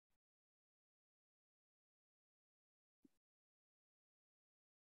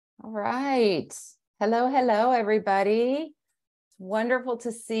All right. Hello, hello, everybody. It's wonderful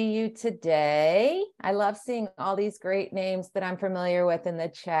to see you today. I love seeing all these great names that I'm familiar with in the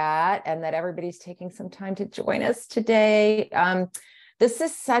chat and that everybody's taking some time to join us today. This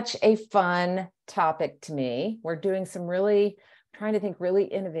is such a fun topic to me. We're doing trying to think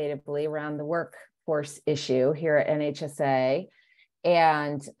really innovatively around the workforce issue here at NHSA.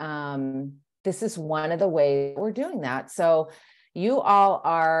 And this is one of the ways we're doing that. So you all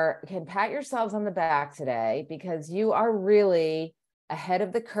can pat yourselves on the back today because you are really ahead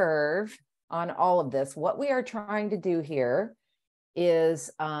of the curve on all of this. What we are trying to do here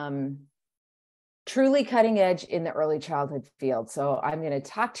is truly cutting edge in the early childhood field. So I'm going to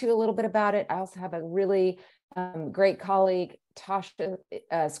talk to you a little bit about it. I also have a really great colleague, Tasha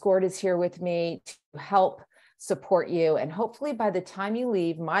Scored, is here with me to help support you. And hopefully by the time you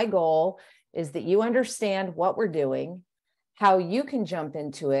leave, my goal is that you understand what we're doing, how you can jump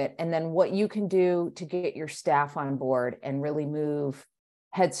into it, and then what you can do to get your staff on board and really move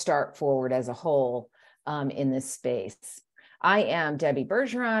Head Start forward as a whole in this space. I am Debbie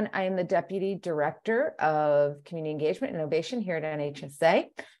Bergeron. I am the Deputy Director of Community Engagement and Innovation here at NHSA.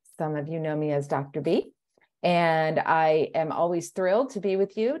 Some of you know me as Dr. B. And I am always thrilled to be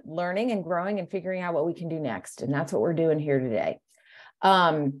with you, learning and growing and figuring out what we can do next. And that's what we're doing here today.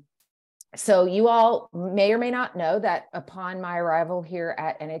 So you all may or may not know that upon my arrival here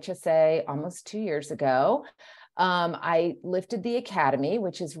at NHSA almost 2 years ago, I lifted the Academy,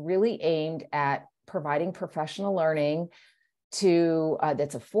 which is really aimed at providing professional learning that's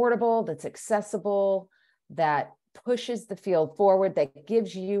affordable, that's accessible, that pushes the field forward, that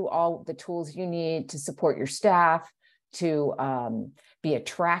gives you all the tools you need to support your staff, to be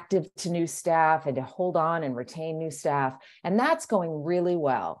attractive to new staff, and to hold on and retain new staff. And that's going really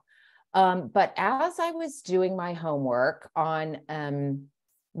well. But as I was doing my homework on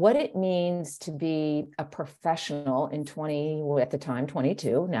what it means to be a professional in at the time,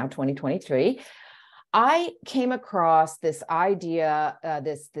 22, now 2023, I came across this idea,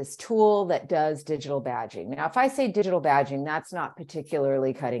 this tool that does digital badging. Now, if I say digital badging, that's not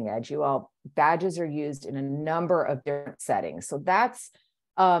particularly cutting edge. Badges are used in a number of different settings. So that's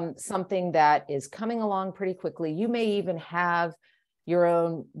something that is coming along pretty quickly. You may even have your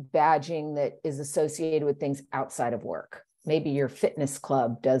own badging that is associated with things outside of work. Maybe your fitness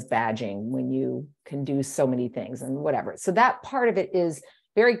club does badging when you can do so many things and whatever. So that part of it is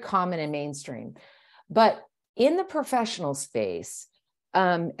very common and mainstream. But in the professional space,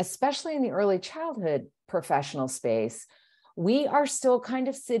 especially in the early childhood professional space, we are still kind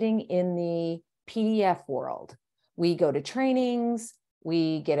of sitting in the PDF world. We go to trainings,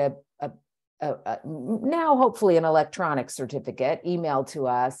 we get now hopefully an electronic certificate emailed to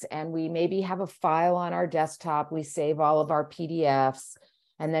us, and we maybe have a file on our desktop. We save all of our PDFs,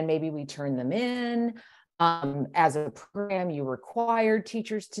 and then maybe we turn them in. As a program, you require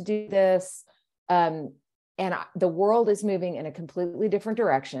teachers to do this. And the world is moving in a completely different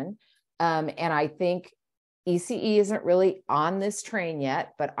direction. And I think ECE isn't really on this train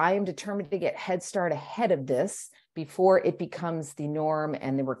yet, but I am determined to get Head Start ahead of this before it becomes the norm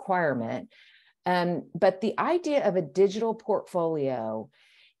and the requirement. But the idea of a digital portfolio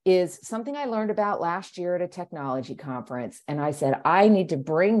is something I learned about last year at a technology conference. And I said, I need to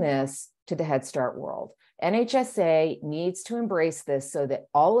bring this to the Head Start world. NHSA needs to embrace this so that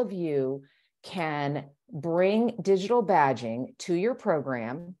all of you can bring digital badging to your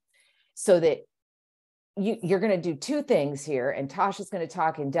program so that you're going to do two things here, and Tasha's going to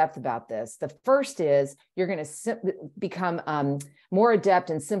talk in depth about this. The first is you're going to become more adept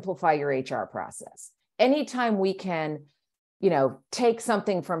and simplify your HR process. Anytime we can, take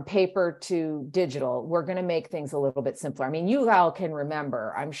something from paper to digital, we're going to make things a little bit simpler. I mean, you all can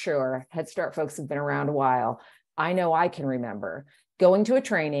remember, I'm sure Head Start folks have been around a while. I know I can remember going to a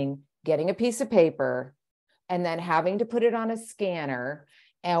training, getting a piece of paper, and then having to put it on a scanner,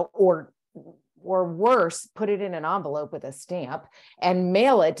 or worse, put it in an envelope with a stamp and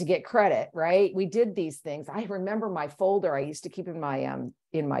mail it to get credit, right? We did these things. I remember my folder I used to keep in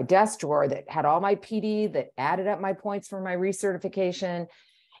my desk drawer that had all my PD, that added up my points for my recertification.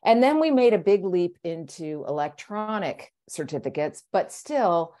 And then we made a big leap into electronic certificates, but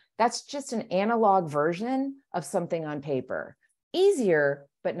still, that's just an analog version of something on paper. Easier,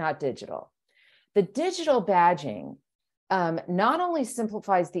 but not digital. The digital badging not only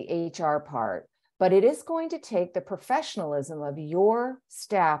simplifies the HR part, but it is going to take the professionalism of your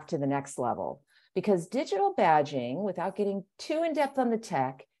staff to the next level, because digital badging, without getting too in-depth on the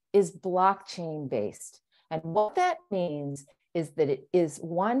tech, is blockchain based. And what that means is that it is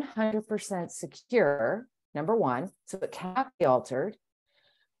 100% secure, number one, so it cannot be altered.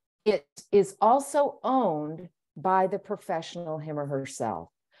 it is also owned by the professional, him or herself,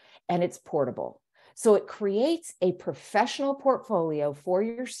 and it's portable. So it creates a professional portfolio for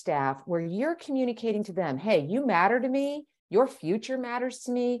your staff where you're communicating to them, hey, you matter to me, your future matters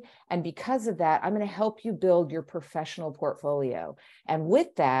to me, and because of that, I'm going to help you build your professional portfolio. And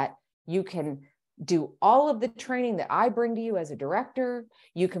with that, you can do all of the training that I bring to you as a director.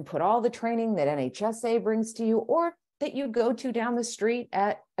 You can put all the training that NHSA brings to you, or that you go to down the street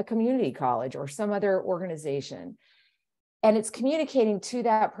at a community college or some other organization. And it's communicating to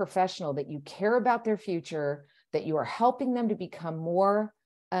that professional that you care about their future, that you are helping them to become more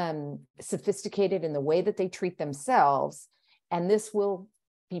sophisticated in the way that they treat themselves. And this will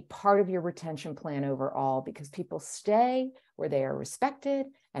be part of your retention plan overall, because people stay where they are respected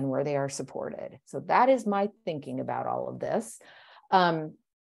and where they are supported. So that is my thinking about all of this. I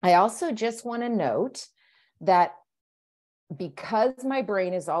also just want to note that because my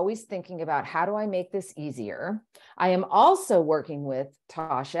brain is always thinking about how do I make this easier, I am also working with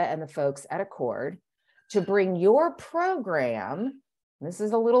Tasha and the folks at Accord to bring your program, this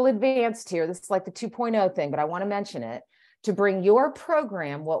is a little advanced here, this is like the 2.0 thing, but I want to mention it, to bring your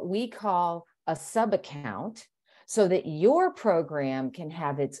program, what we call a sub-account, so that your program can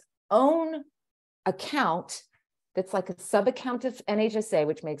have its own account that's like a sub-account of NHSA,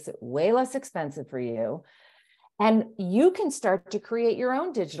 which makes it way less expensive for you. And you can start to create your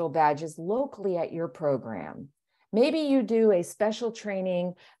own digital badges locally at your program. Maybe you do a special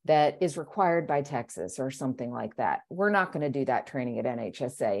training that is required by Texas or something like that. We're not going to do that training at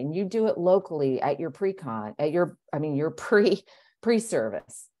NHSA, and you do it locally at your pre-con, at your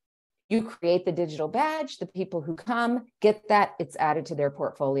pre-service. You create the digital badge, the people who come get that, it's added to their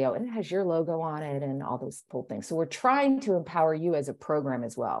portfolio, and it has your logo on it and all those cool things. So we're trying to empower you as a program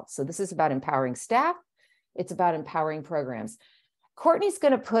as well. So this is about empowering staff. It's about empowering programs. Courtney's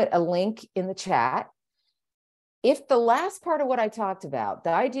going to put a link in the chat. If the last part of what I talked about, the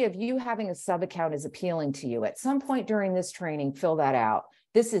idea of you having a sub-account is appealing to you, at some point during this training, fill that out.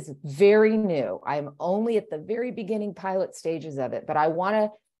 This is very new. I'm only at the very beginning pilot stages of it, but I want to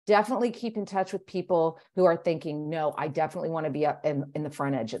definitely keep in touch with people who are thinking, no, I definitely want to be up in the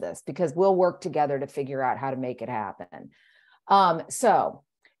front edge of this, because we'll work together to figure out how to make it happen. So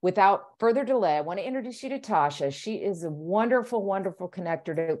without further delay, I want to introduce you to Tasha. She is a wonderful, wonderful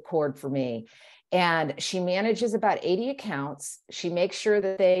connector to Accord for me. And she manages about 80 accounts. She makes sure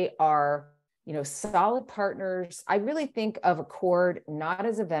that they are, solid partners. I really think of Accord not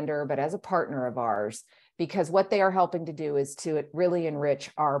as a vendor, but as a partner of ours, because what they are helping to do is to really enrich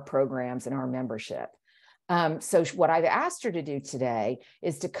our programs and our membership. So what I've asked her to do today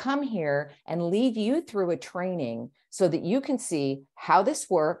is to come here and lead you through a training so that you can see how this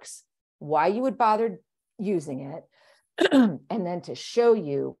works, why you would bother using it, and then to show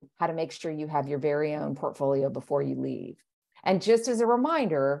you how to make sure you have your very own portfolio before you leave. And just as a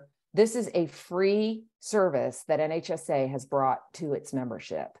reminder, this is a free service that NHSA has brought to its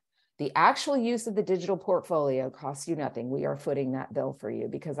membership. The actual use of the digital portfolio costs you nothing. We are footing that bill for you,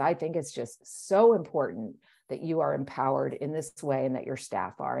 because I think it's just so important that you are empowered in this way and that your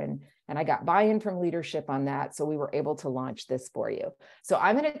staff are. And I got buy-in from leadership on that, so we were able to launch this for you. So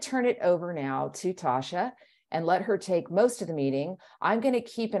I'm going to turn it over now to Tasha and let her take most of the meeting. I'm going to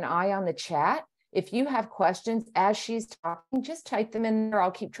keep an eye on the chat. If you have questions as she's talking, just type them in there. I'll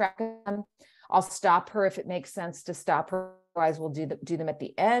keep track of them. I'll stop her if it makes sense to stop her. Otherwise, we'll do them at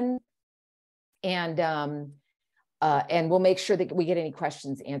the end. And we'll make sure that we get any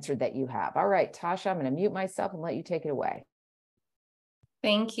questions answered that you have. All right, Tasha, I'm going to mute myself and let you take it away.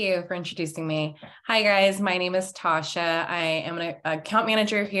 Thank you for introducing me. Hi, guys. My name is Tasha. I am an account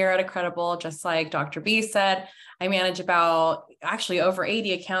manager here at Accredible, just like Dr. B said. I manage about actually over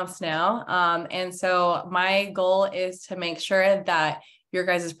 80 accounts now. And so my goal is to make sure that your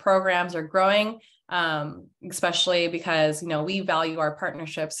guys' programs are growing, especially because, we value our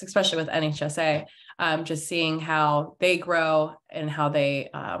partnerships, especially with NHSA, just seeing how they grow and how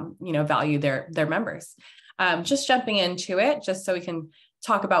they, value their members. Just jumping into it, just so we can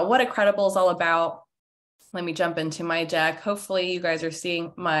talk about what Accredible is all about. Let me jump into my deck. Hopefully you guys are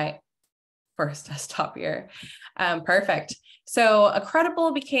seeing my first desktop here. Perfect. So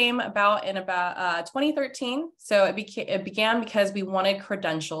Accredible became about in 2013. So it began because we wanted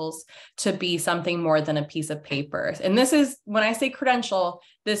credentials to be something more than a piece of paper. And this is, when I say credential,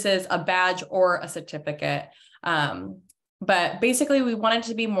 this is a badge or a certificate. But basically, we want it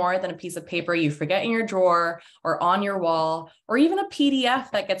to be more than a piece of paper you forget in your drawer or on your wall, or even a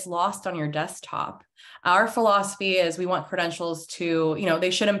PDF that gets lost on your desktop. Our philosophy is we want credentials to, they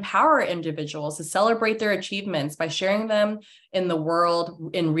should empower individuals to celebrate their achievements by sharing them in the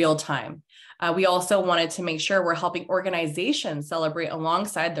world in real time. We also wanted to make sure we're helping organizations celebrate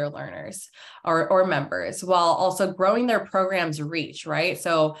alongside their learners or members, while also growing their program's reach, right?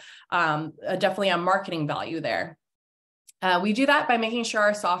 So definitely a marketing value there. We do that by making sure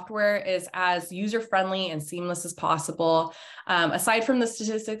our software is as user-friendly and seamless as possible. Aside from the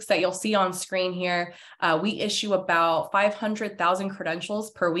statistics that you'll see on screen here, we issue about 500,000 credentials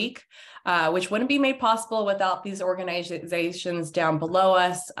per week, which wouldn't be made possible without these organizations down below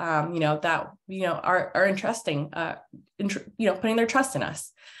us, that are entrusting, putting their trust in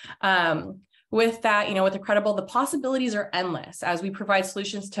us. With that, with Accredible, the possibilities are endless as we provide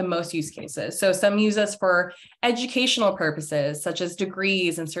solutions to most use cases. So some use us for educational purposes, such as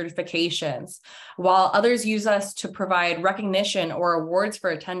degrees and certifications, while others use us to provide recognition or awards for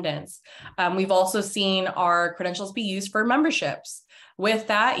attendance. We've also seen our credentials be used for memberships. With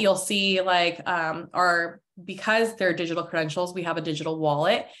that, you'll see because they're digital credentials, we have a digital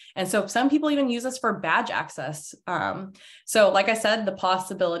wallet. And so some people even use us for badge access. So like I said, the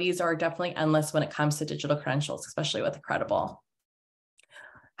possibilities are definitely endless when it comes to digital credentials, especially with Accredible.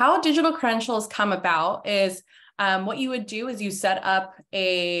 How digital credentials come about is what you would do is you set up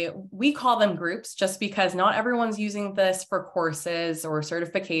we call them groups just because not everyone's using this for courses or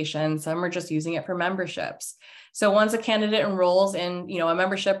certifications. Some are just using it for memberships. So once a candidate enrolls in, a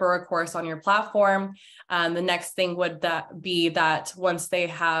membership or a course on your platform, the next thing would be that once they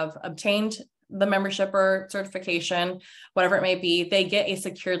have obtained the membership or certification, whatever it may be, they get a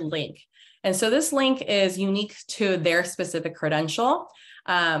secured link. And so this link is unique to their specific credential,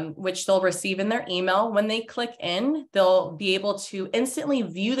 which they'll receive in their email. When they click in, they'll be able to instantly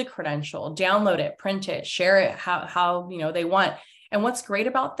view the credential, download it, print it, share it how they want. And what's great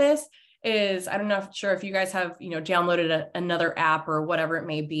about this is, I'm not sure if you guys have, downloaded another app or whatever it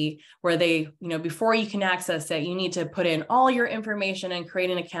may be, where they, before you can access it, you need to put in all your information and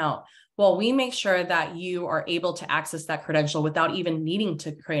create an account. Well, we make sure that you are able to access that credential without even needing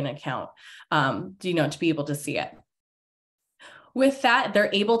to create an account, to be able to see it. With that,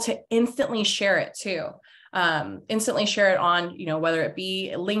 they're able to instantly share it too. Instantly share it on, whether it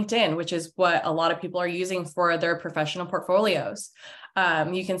be LinkedIn, which is what a lot of people are using for their professional portfolios.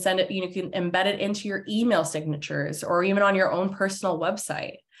 You can send it, you can embed it into your email signatures or even on your own personal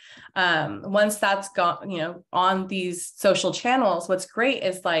website. Once that's gone, on these social channels, what's great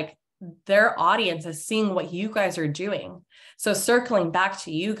is their audience is seeing what you guys are doing. So circling back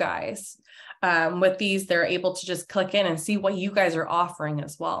to you guys, with these, they're able to just click in and see what you guys are offering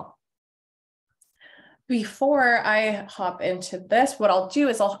as well. Before I hop into this, what I'll do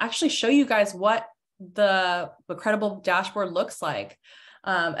is I'll actually show you guys what the Accredible dashboard looks like,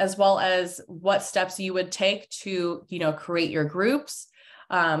 as well as what steps you would take to, create your groups,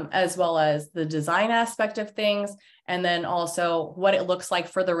 as well as the design aspect of things, and then also what it looks like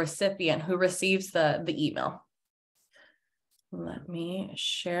for the recipient who receives the email. Let me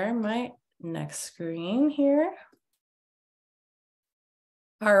share my next screen here.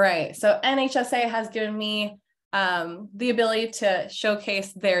 All right, so NHSA has given me the ability to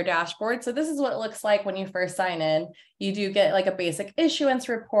showcase their dashboard. So this is what it looks like when you first sign in. You do get a basic issuance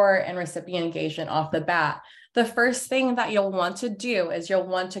report and recipient engagement off the bat. The first thing that you'll want to do is you'll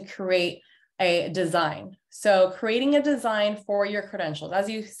want to create a design. So creating a design for your credentials. As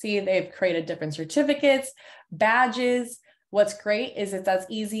you see, they've created different certificates, badges. What's great is it's as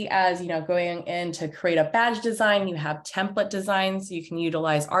easy as, going in to create a badge design. You have template designs. You can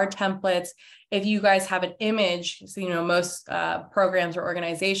utilize our templates. If you guys have an image, so, most programs or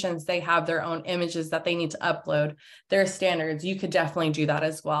organizations, they have their own images that they need to upload, their standards. You could definitely do that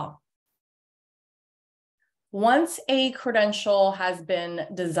as well. Once a credential has been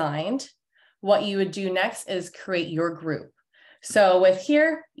designed, what you would do next is create your group. So with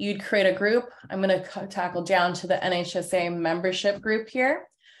here, you'd create a group. I'm going to tackle down to the NHSA membership group here.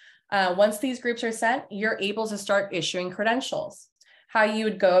 Once these groups are sent, you're able to start issuing credentials. How you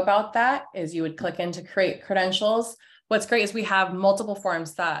would go about that is you would click into create credentials. What's great is we have multiple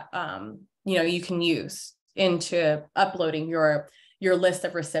forms that you can use into uploading your list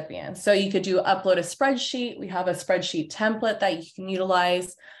of recipients. So you could upload a spreadsheet. We have a spreadsheet template that you can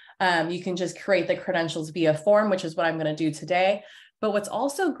utilize. You can just create the credentials via form, which is what I'm going to do today. But what's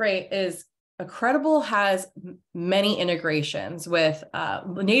also great is Accredible has many integrations with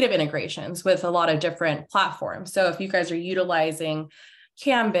native integrations with a lot of different platforms. So if you guys are utilizing,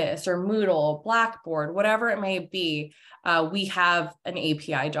 Canvas or Moodle, Blackboard, whatever it may be, we have an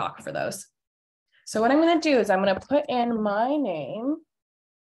API doc for those. So what I'm going to do is I'm going to put in my name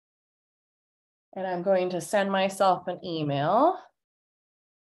and I'm going to send myself an email.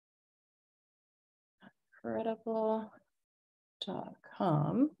 Accredible.com.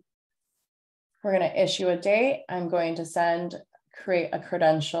 We're going to issue a date. I'm going to create a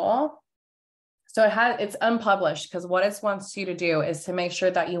credential. So it's unpublished because what it wants you to do is to make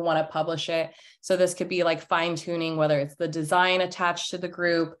sure that you want to publish it. So this could be like fine tuning, whether it's the design attached to the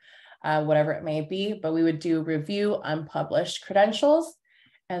group, whatever it may be, but we would do review unpublished credentials,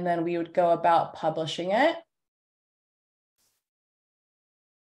 and then we would go about publishing it.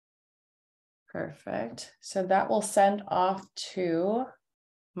 Perfect. So that will send off to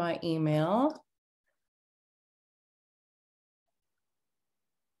my email.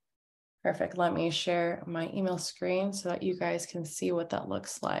 Perfect. Let me share my email screen so that you guys can see what that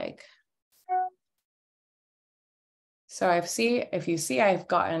looks like. So if you see, I've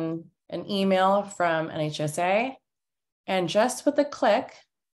gotten an email from NHSA, and just with a click,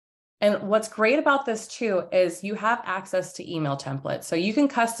 and what's great about this too is you have access to email templates. So you can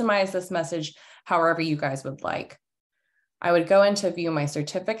customize this message however you guys would like. I would go into view my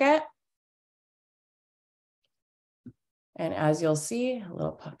certificate. And as you'll see, a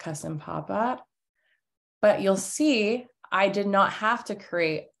little custom pop-up, but you'll see I did not have to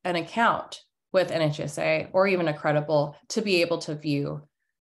create an account with NHSA or even Accredible to be able to view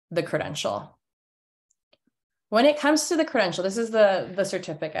the credential. When it comes to the credential, this is the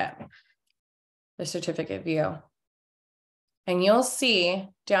certificate view. And you'll see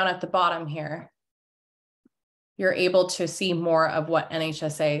down at the bottom here, you're able to see more of what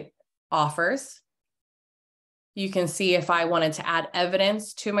NHSA offers. You can see if I wanted to add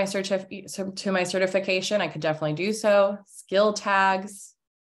evidence to my certification, I could definitely do so. Skill tags.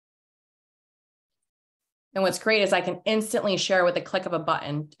 And what's great is I can instantly share with a click of a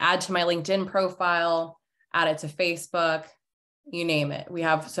button, add to my LinkedIn profile, add it to Facebook, you name it. We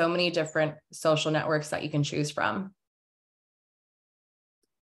have so many different social networks that you can choose from.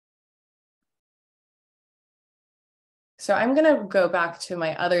 So I'm going to go back to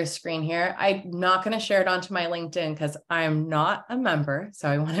my other screen here. I'm not going to share it onto my LinkedIn because I'm not a member. So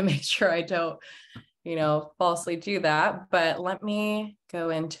I want to make sure I don't, falsely do that. But let me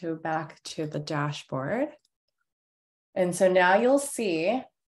go back to the dashboard. And so now you'll see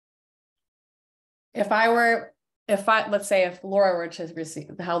let's say if Laura were to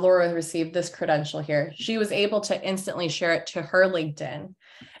receive, how Laura received this credential here, she was able to instantly share it to her LinkedIn.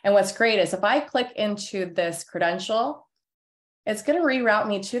 And what's great is if I click into this credential, it's going to reroute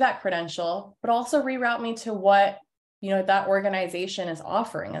me to that credential, but also reroute me to what, that organization is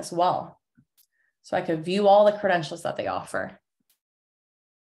offering as well. So I could view all the credentials that they offer.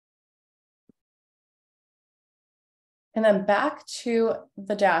 And then back to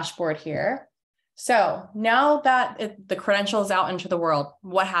the dashboard here. So now that the credential is out into the world,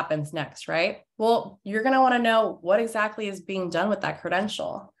 what happens next, right? Well, you're going to want to know what exactly is being done with that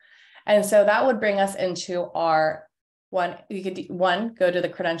credential. And so that would bring us into our go to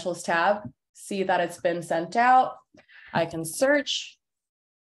the credentials tab, see that it's been sent out. I can search.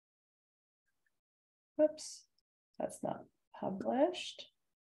 Whoops, that's not published.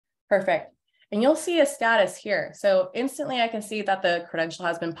 Perfect. And you'll see a status here. So instantly I can see that the credential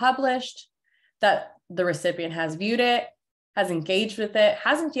has been published, that the recipient has viewed it, has engaged with it,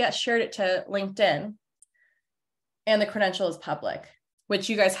 hasn't yet shared it to LinkedIn, and the credential is public, which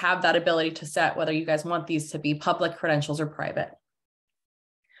you guys have that ability to set whether you guys want these to be public credentials or private.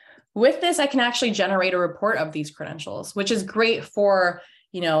 With this, I can actually generate a report of these credentials, which is great for,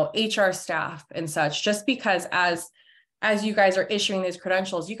 HR staff and such, just because as you guys are issuing these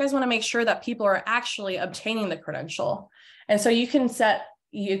credentials, you guys want to make sure that people are actually obtaining the credential. And so you can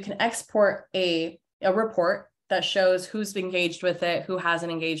export a report that shows who's engaged with it, who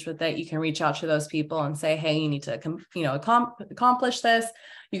hasn't engaged with it. You can reach out to those people and say, hey, you need to accomplish this.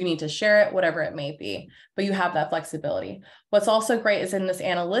 You need to share it, whatever it may be, but you have that flexibility. What's also great is in this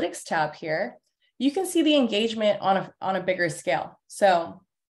analytics tab here, you can see the engagement on a bigger scale. So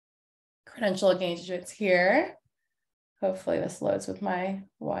credential engagements here. Hopefully this loads with my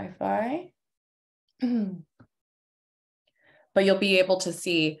Wi-Fi. But you'll be able to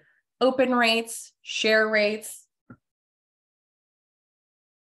see open rates, share rates.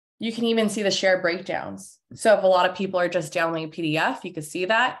 You can even see the share breakdowns. So if a lot of people are just downloading PDF, you can see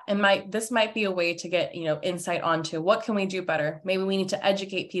that. And this might be a way to get insight onto what can we do better. Maybe we need to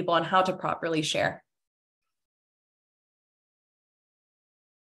educate people on how to properly share.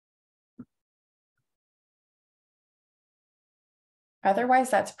 Otherwise,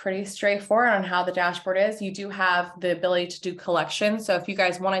 that's pretty straightforward on how the dashboard is. You do have the ability to do collections. So if you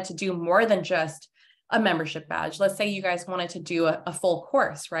guys wanted to do more than just a membership badge, let's say you guys wanted to do a full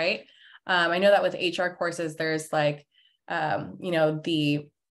course, right? I know that with HR courses, there's like, the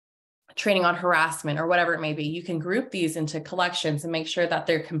training on harassment or whatever it may be. You can group these into collections and make sure that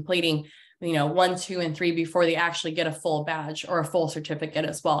they're completing, 1, 2, and 3 before they actually get a full badge or a full certificate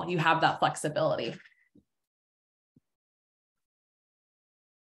as well. You have that flexibility.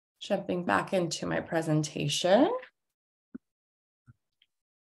 Jumping back into my presentation.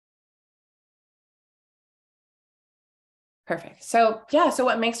 Perfect. So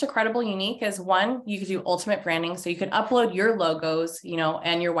what makes Accredible unique is, one, you could do ultimate branding. So you can upload your logos,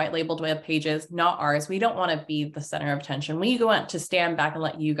 and your white labeled web pages, not ours. We don't want to be the center of attention. We want to stand back and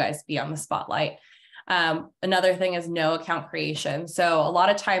let you guys be on the spotlight. Another thing is no account creation. So a lot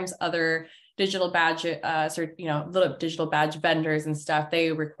of times other digital badge, little digital badge vendors and stuff,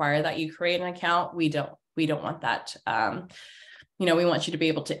 they require that you create an account. We don't want that. We want you to be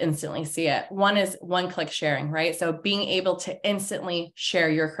able to instantly see it. One is one-click sharing, right? So being able to instantly share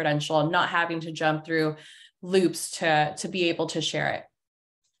your credential, not having to jump through loops to be able to share it.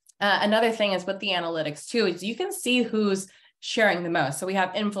 Another thing is with the analytics too, is you can see who's sharing the most. So we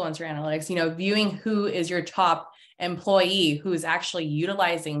have influencer analytics, viewing who is your top employee who's actually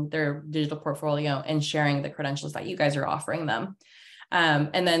utilizing their digital portfolio and sharing the credentials that you guys are offering them.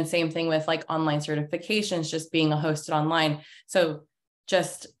 And then same thing with like online certifications, just being hosted online. So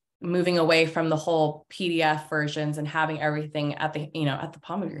just moving away from the whole PDF versions and having everything at the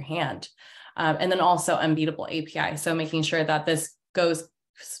palm of your hand. And then also unbeatable API. So making sure that this goes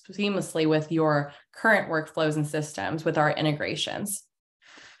seamlessly with your current workflows and systems with our integrations.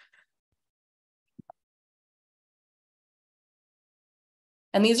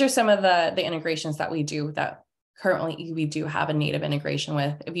 And these are some of the integrations that we do that currently we do have a native integration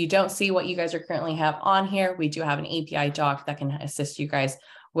with. If you don't see what you guys are currently have on here, we do have an API doc that can assist you guys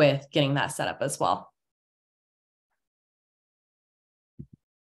with getting that set up as well.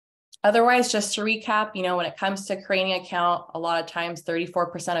 Otherwise, just to recap, when it comes to creating an account, a lot of times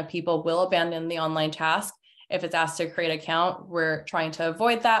 34% of people will abandon the online task. If it's asked to create an account, we're trying to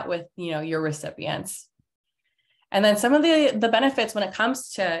avoid that with, your recipients. And then some of the benefits when it comes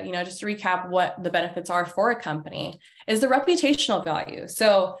to, just to recap what the benefits are for a company is the reputational value.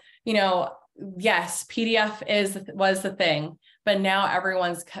 So, yes, PDF was the thing, but now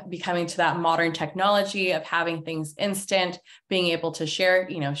everyone's becoming to that modern technology of having things instant, being able to share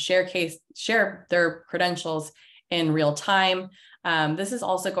their credentials in real time. This is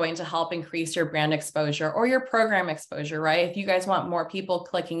also going to help increase your brand exposure or your program exposure, right? If you guys want more people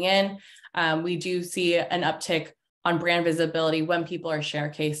clicking in, we do see an uptick on brand visibility when people are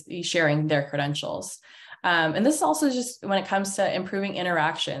sharing their credentials. And this is also just when it comes to improving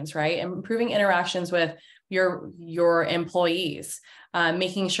interactions, right? Improving interactions with your employees,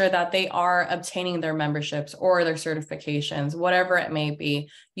 making sure that they are obtaining their memberships or their certifications, whatever it may be.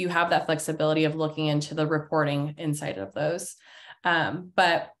 You have that flexibility of looking into the reporting inside of those.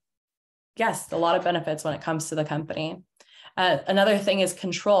 But yes, a lot of benefits when it comes to the company. Another thing is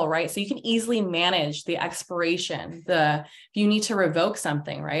control, right? So you can easily manage the expiration, if you need to revoke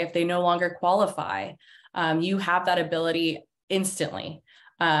something, right? If they no longer qualify, you have that ability instantly.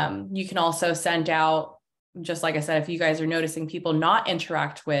 You can also send out, just like I said, if you guys are noticing people not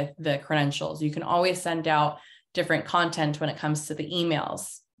interact with the credentials, you can always send out different content when it comes to the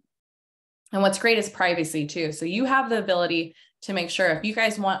emails. And what's great is privacy too. So you have the ability to make sure if you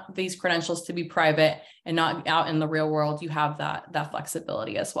guys want these credentials to be private and not out in the real world, you have that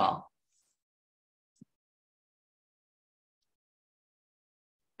flexibility as well.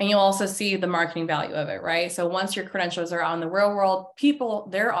 And you'll also see the marketing value of it, right? So once your credentials are out in the real world, people,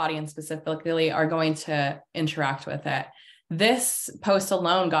 their audience specifically, are going to interact with it. This post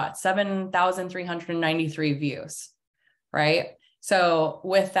alone got 7,393 views, right? So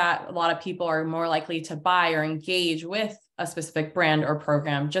with that, a lot of people are more likely to buy or engage with a specific brand or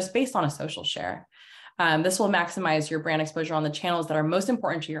program just based on a social share. This will maximize your brand exposure on the channels that are most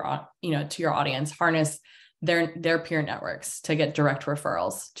important to your audience, harness their peer networks to get direct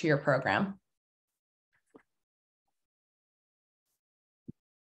referrals to your program.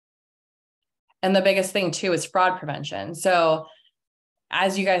 And the biggest thing too is fraud prevention. So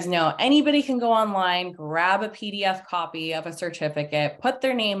as you guys know, anybody can go online, grab a PDF copy of a certificate, put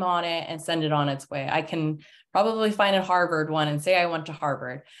their name on it, and send it on its way. I can probably find a Harvard one and say I went to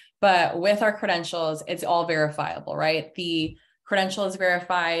Harvard. But with our credentials, it's all verifiable, right? The credential is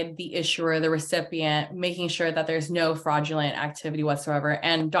verified, the issuer, the recipient, making sure that there's no fraudulent activity whatsoever.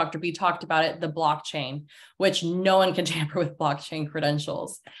 And Dr. B talked about it, the blockchain, which no one can tamper with blockchain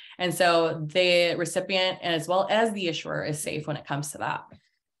credentials. And so the recipient as well as the issuer is safe when it comes to that.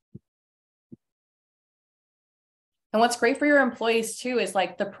 And what's great for your employees too is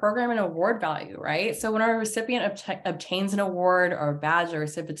like the program and award value, right? So when a recipient obtains an award or a badge or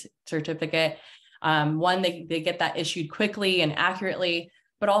a certificate, one, they get that issued quickly and accurately,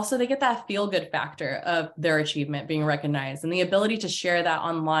 but also they get that feel-good factor of their achievement being recognized, and the ability to share that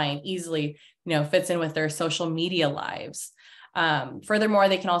online easily, fits in with their social media lives. Furthermore,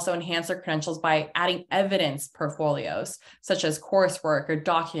 they can also enhance their credentials by adding evidence portfolios, such as coursework or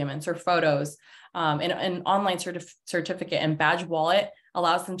documents or photos. An online certificate and badge wallet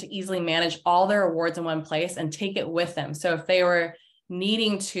allows them to easily manage all their awards in one place and take it with them. So if they were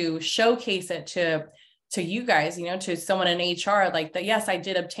needing to showcase it to you guys, to someone in HR, like that, yes, I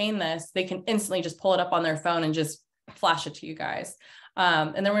did obtain this, they can instantly just pull it up on their phone and just flash it to you guys.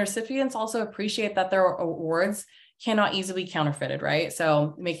 And then recipients also appreciate that their awards cannot easily be counterfeited, right?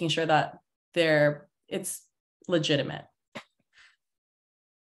 So making sure that it's legitimate.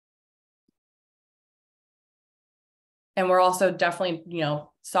 And we're also definitely,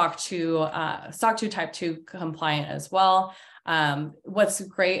 SOC 2 type 2 compliant as well. What's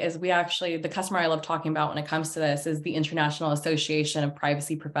great is the customer I love talking about when it comes to this is the International Association of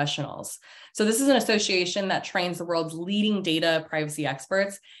Privacy Professionals. So this is an association that trains the world's leading data privacy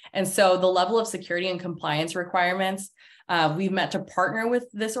experts. And so the level of security and compliance requirements we've met to partner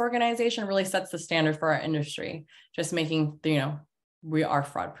with this organization really sets the standard for our industry, just making, we are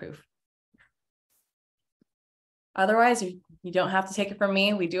fraud proof. Otherwise, you don't have to take it from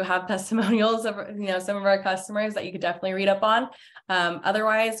me. We do have testimonials of, some of our customers that you could definitely read up on.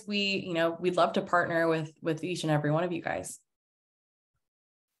 Otherwise, we'd love to partner with each and every one of you guys.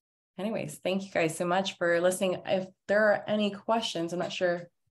 Anyways, thank you guys so much for listening. If there are any questions, I'm not sure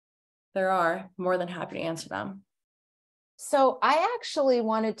there are, more than happy to answer them. So I actually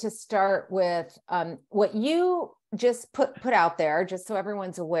wanted to start with what you just put out there, just so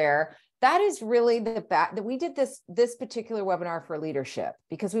everyone's aware. That is really that we did this particular webinar for leadership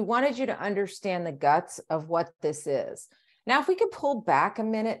because we wanted you to understand the guts of what this is. Now, if we could pull back a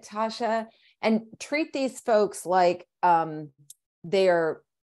minute, Tasha, and treat these folks like they're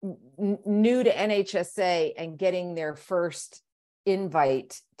new to NHSA and getting their first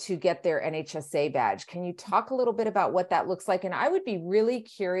invite to get their NHSA badge. Can you talk a little bit about what that looks like? And I would be really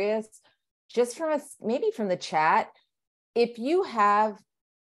curious, just maybe from the chat, if you have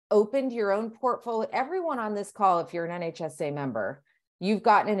opened your own portfolio. Everyone on this call, if you're an NHSA member, you've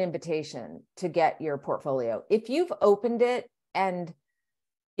gotten an invitation to get your portfolio. If you've opened it and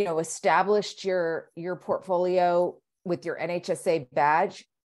established your portfolio with your NHSA badge,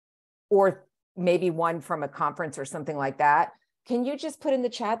 or maybe one from a conference or something like that, can you just put in the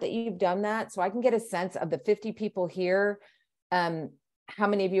chat that you've done that so I can get a sense of the 50 people here? How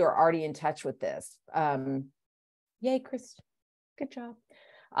many of you are already in touch with this? Yay, Chris. Good job.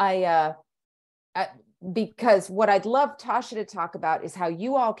 Because what I'd love Tasha to talk about is how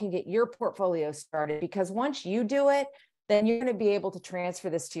you all can get your portfolio started, because once you do it, then you're going to be able to transfer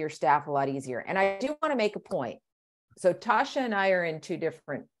this to your staff a lot easier. And I do want to make a point. So Tasha and I are in two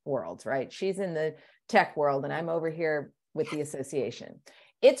different worlds, right? She's in the tech world and I'm over here with the association.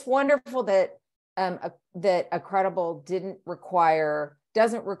 It's wonderful that that Accredible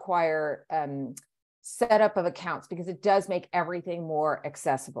doesn't require setup of accounts, because it does make everything more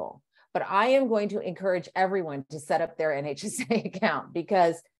accessible. But I am going to encourage everyone to set up their NHSA account,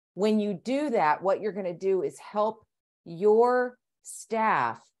 because when you do that, what you're going to do is help your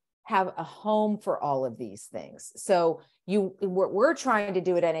staff have a home for all of these things. So what we're trying to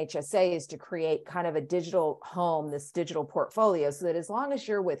do at NHSA is to create kind of a digital home, this digital portfolio, so that as long as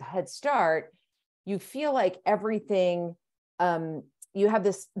you're with Head Start, you feel like everything, you have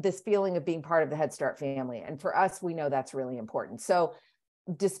this feeling of being part of the Head Start family. And for us, we know that's really important. So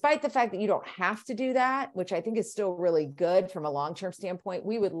despite the fact that you don't have to do that, which I think is still really good from a long-term standpoint,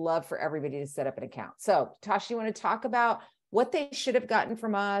 we would love for everybody to set up an account. So Tasha, you want to talk about what they should have gotten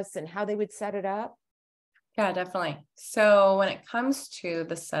from us and how they would set it up? Yeah, definitely. So when it comes to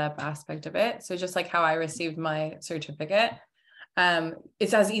the setup aspect of it, so just like how I received my certificate,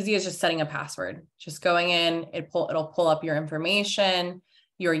 it's as easy as just setting a password. Just going in, it'll pull up your information,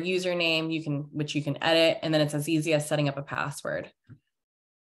 your username, which you can edit, and then it's as easy as setting up a password.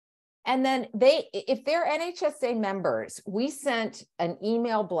 And then if they're NHSA members, we sent an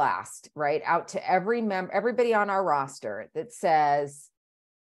email blast right out to everybody on our roster that says,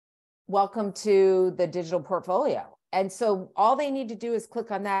 welcome to the digital portfolio. And so all they need to do is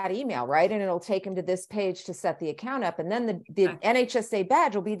click on that email, right? And it'll take them to this page to set the account up. And then the NHSA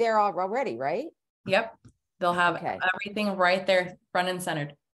badge will be there already, right? Yep. They'll have everything right there, front and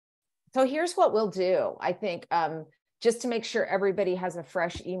centered. So here's what we'll do. I think just to make sure everybody has a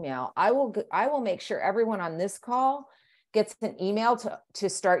fresh email, I will make sure everyone on this call gets an email to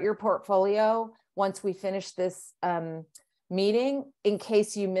start your portfolio once we finish this meeting, in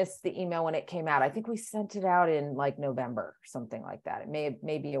case you missed the email when it came out. I think we sent it out in like November, something like that. It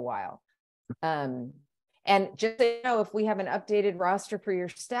may be a while. And just so you know, if we have an updated roster for your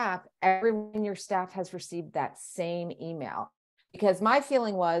staff, everyone in your staff has received that same email. Because my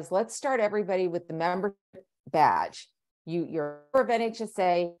feeling was, let's start everybody with the membership badge. You're a member of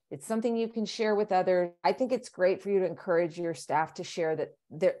NHSA. It's something you can share with others. I think it's great for you to encourage your staff to share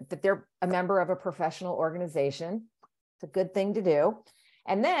that they're a member of a professional organization. It's a good thing to do.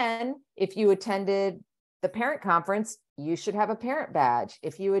 And then if you attended the parent conference, you should have a parent badge.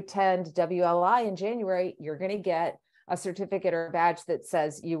 If you attend WLI in January, you're going to get a certificate or a badge that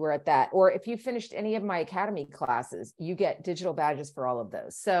says you were at that. Or if you finished any of my academy classes, you get digital badges for all of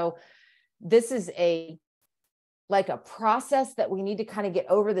those. So this is like a process that we need to kind of get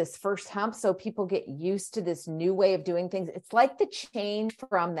over this first hump so people get used to this new way of doing things. It's like the change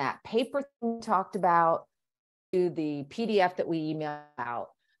from that paper thing we talked about to the PDF that we email out.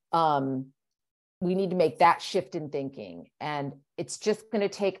 We need to make that shift in thinking. And it's just going to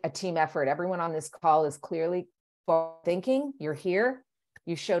take a team effort. Everyone on this call is clearly thinking. You're here.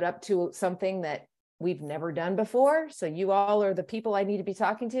 You showed up to something that we've never done before. So you all are the people I need to be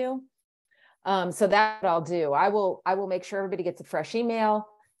talking to. So that's what I'll do. I will make sure everybody gets a fresh email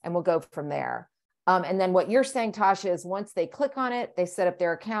and we'll go from there. And then what you're saying, Tasha, is once they click on it, they set up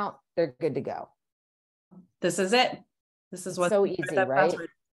their account, they're good to go. This is it. This is what's so easy, right? Password.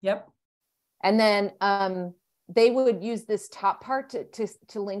 Yep. And then they would use this top part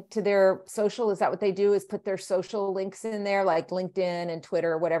to link to their social. Is that what they do, is put their social links in there, like LinkedIn and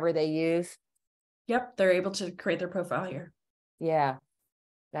Twitter, whatever they use? Yep. They're able to create their profile here. Yeah,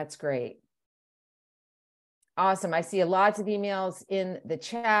 that's great. Awesome. I see lots of emails in the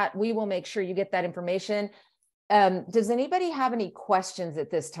chat. We will make sure you get that information. Does anybody have any questions at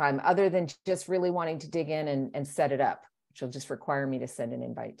this time, other than just really wanting to dig in and set it up, which will just require me to send an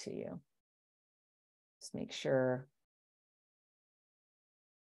invite to you? Just make sure.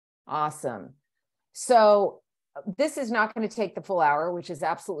 Awesome. So this is not going to take the full hour, which is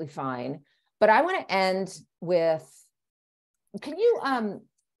absolutely fine. But I want to end with, can you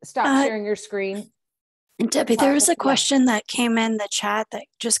stop sharing your screen? Debbie, there was a question that came in the chat that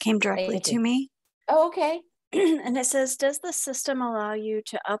just came directly to me. Oh, okay. And it says, does the system allow you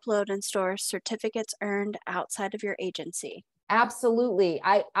to upload and store certificates earned outside of your agency? Absolutely.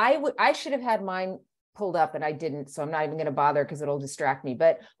 I should have had mine pulled up and I didn't, so I'm not even going to bother because it'll distract me.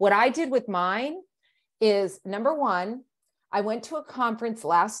 But what I did with mine is, number one, I went to a conference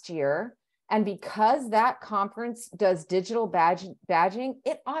last year, and because that conference does digital badging,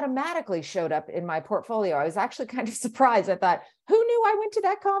 it automatically showed up in my portfolio. I was actually kind of surprised. I thought, who knew I went to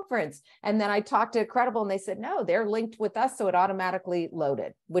that conference? And then I talked to Accredible and they said, no, they're linked with us. So it automatically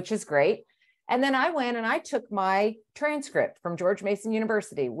loaded, which is great. And then I went and I took my transcript from George Mason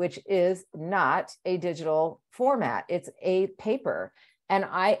University, which is not a digital format. It's a paper. And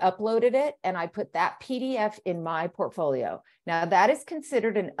I uploaded it and I put that PDF in my portfolio. Now that is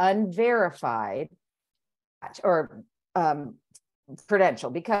considered an unverified or credential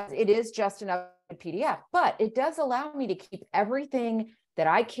because it is just an PDF, but it does allow me to keep everything that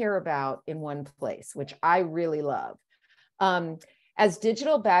I care about in one place, which I really love. As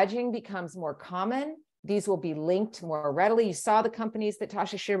digital badging becomes more common, these will be linked more readily. You saw the companies that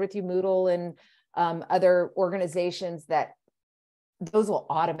Tasha shared with you, Moodle and other organizations, that those will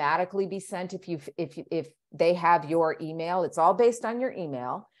automatically be sent if they have your email. It's all based on your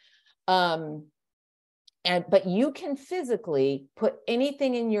email. But you can physically put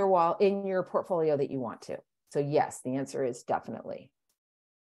anything in your portfolio that you want to. So yes, the answer is definitely.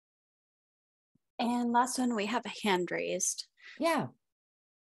 And last one, we have a hand raised. Yeah.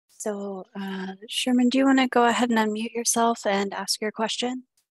 So Sherman, do you want to go ahead and unmute yourself and ask your question?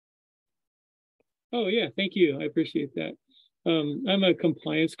 Oh yeah, thank you. I appreciate that. I'm a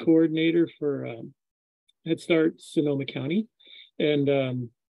compliance coordinator for Head Start Sonoma County, and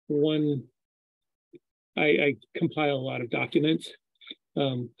I compile a lot of documents.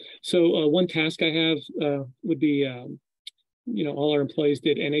 So one task I have would be, all our employees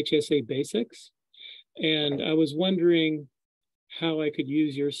did NHSA basics, and I was wondering how I could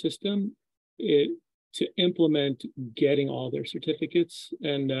use your system to implement getting all their certificates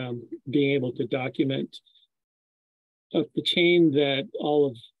and being able to document the chain that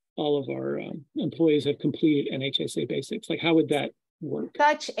all of our employees have completed NHSA basics? Like, how would that work?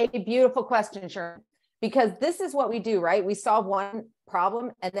 Such a beautiful question, Sharon, because this is what we do, right? We solve one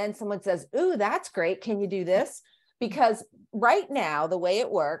problem and then someone says, ooh, that's great. Can you do this? Because right now, the way it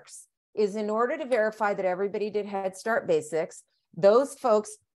works is in order to verify that everybody did Head Start basics, those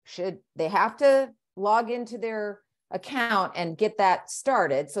folks they have to log into their account and get that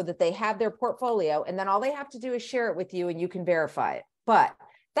started so that they have their portfolio. And then all they have to do is share it with you and you can verify it. But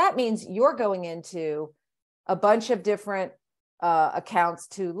that means you're going into a bunch of different accounts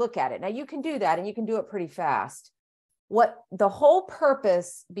to look at it. Now you can do that and you can do it pretty fast. What the whole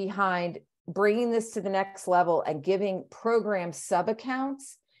purpose behind bringing this to the next level and giving program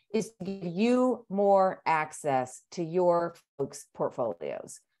sub-accounts is to give you more access to your folks'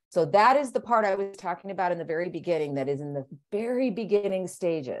 portfolios. So that is the part I was talking about in the very beginning, that is in the very beginning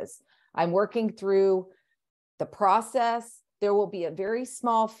stages. I'm working through the process. There will be a very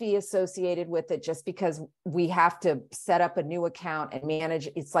small fee associated with it just because we have to set up a new account and manage.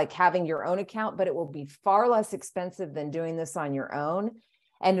 It's like having your own account, but it will be far less expensive than doing this on your own.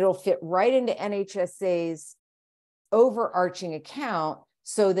 And it'll fit right into NHSA's overarching account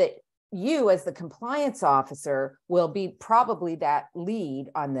so that you as the compliance officer will be probably that lead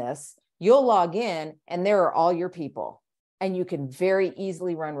on this. You'll log in and there are all your people. And you can very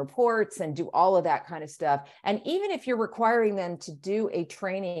easily run reports and do all of that kind of stuff. And even if you're requiring them to do a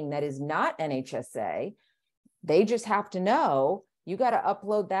training that is not NHSA, they just have to know you got to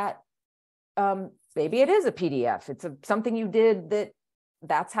upload that. Maybe it is a PDF. It's something you did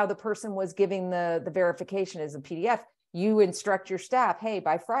that's how the person was giving the verification as a PDF. You instruct your staff, hey,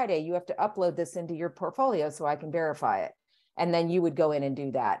 by Friday, you have to upload this into your portfolio so I can verify it. And then you would go in and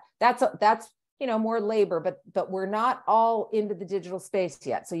do that. That's more labor, but we're not all into the digital space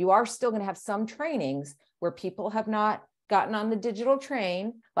yet. So you are still going to have some trainings where people have not gotten on the digital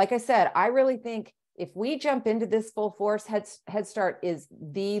train. Like I said, I really think if we jump into this full force, Head Start is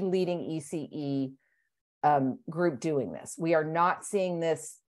the leading ECE group doing this. We are not seeing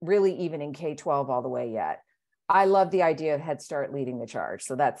this really even in K-12 all the way yet. I love the idea of Head Start leading the charge.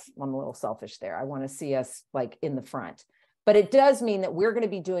 So I'm a little selfish there. I want to see us like in the front, but it does mean that we're going to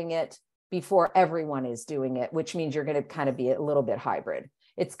be doing it before everyone is doing it, which means you're going to kind of be a little bit hybrid.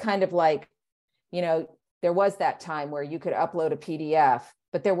 It's kind of like, there was that time where you could upload a PDF,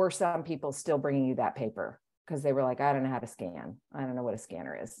 but there were some people still bringing you that paper because they were like, I don't know how to scan. I don't know what a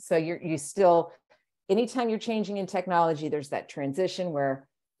scanner is. So you still, anytime you're changing in technology, there's that transition where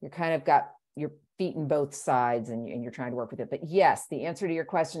you're kind of got your feet in both sides and you're trying to work with it. But yes, the answer to your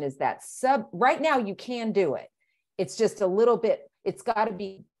question is that right now you can do it. It's just a little bit, it's got to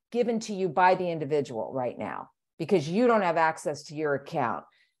be given to you by the individual right now because you don't have access to your account.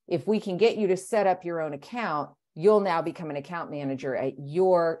 If we can get you to set up your own account, you'll now become an account manager at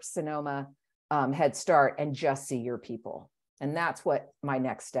your Sonoma Head Start and just see your people. And that's what my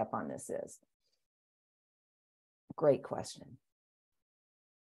next step on this is. Great question.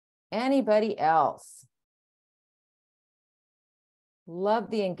 Anybody else? Love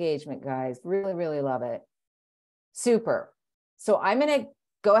the engagement, guys. Really, really love it. Super. So I'm going to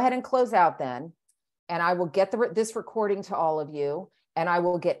go ahead and close out then, and I will get this recording to all of you, and I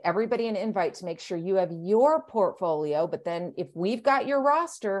will get everybody an invite to make sure you have your portfolio. But then if we've got your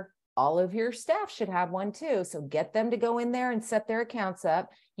roster, all of your staff should have one too. So get them to go in there and set their accounts up.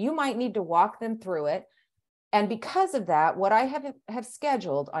 You might need to walk them through it. And because of that, what I have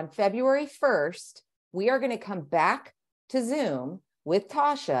scheduled on February 1st, we are going to come back to Zoom with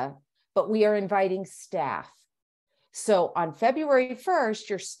Tasha, but we are inviting staff. So on February 1st,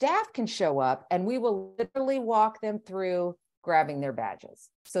 your staff can show up and we will literally walk them through grabbing their badges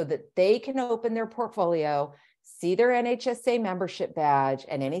so that they can open their portfolio, see their NHSA membership badge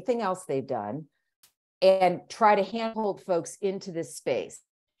and anything else they've done, and try to handhold folks into this space.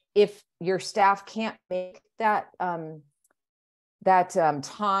 If your staff can't make that,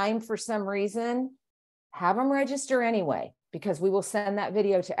 time for some reason, have them register anyway, because we will send that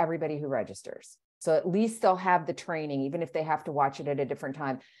video to everybody who registers. So at least they'll have the training, even if they have to watch it at a different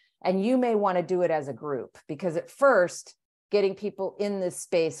time. And you may want to do it as a group, because at first, getting people in this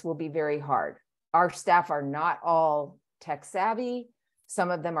space will be very hard. Our staff are not all tech savvy. Some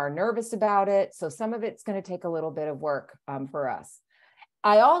of them are nervous about it. So some of it's going to take a little bit of work for us.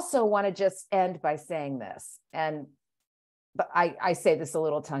 I also want to just end by saying this, but I say this a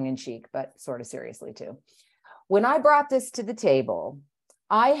little tongue in cheek, but sort of seriously too. When I brought this to the table,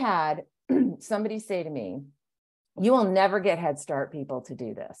 I had somebody say to me, you will never get Head Start people to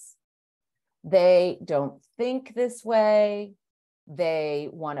do this. They don't think this way. They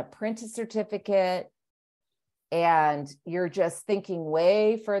want to print a certificate. And you're just thinking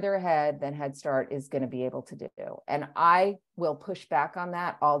way further ahead than Head Start is going to be able to do. And I will push back on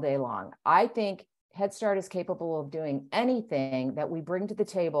that all day long. I think Head Start is capable of doing anything that we bring to the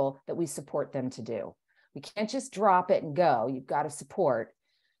table that we support them to do. We can't just drop it and go. You've got to support.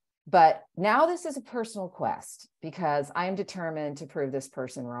 But now this is a personal quest because I am determined to prove this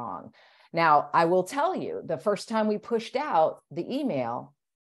person wrong. Now, I will tell you, the first time we pushed out the email,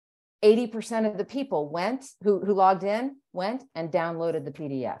 80% of the people who logged in, went and downloaded the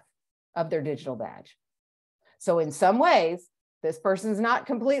PDF of their digital badge. So in some ways, this person's not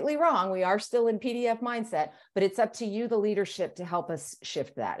completely wrong. We are still in PDF mindset, but it's up to you, the leadership, to help us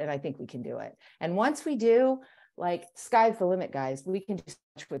shift that. And I think we can do it. And once we do, like, sky's the limit, guys. We can do so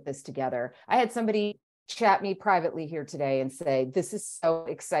much with this together. I had somebody chat me privately here today and say, this is so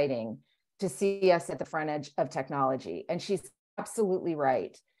exciting to see us at the front edge of technology. And she's absolutely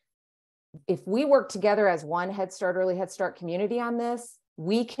right. If we work together as one Head Start, early Head Start community on this,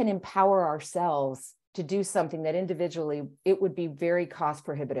 we can empower ourselves to do something that individually it would be very cost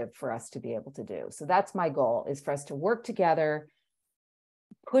prohibitive for us to be able to do. So that's my goal, is for us to work together,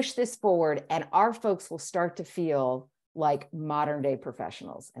 push this forward, and our folks will start to feel like modern day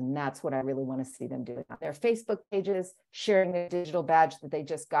professionals. And that's what I really want to see them doing on their Facebook pages, sharing their digital badge that they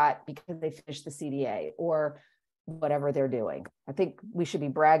just got because they finished the CDA or whatever they're doing. I think we should be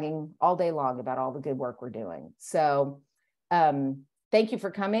bragging all day long about all the good work we're doing. So thank you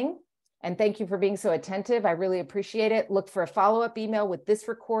for coming. And thank you for being so attentive. I really appreciate it. Look for a follow-up email with this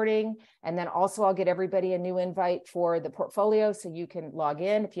recording. And then also I'll get everybody a new invite for the portfolio so you can log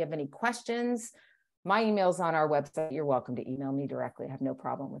in. If you have any questions, my email's on our website. You're welcome to email me directly. I have no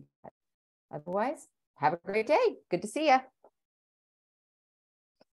problem with that. Otherwise, have a great day. Good to see you.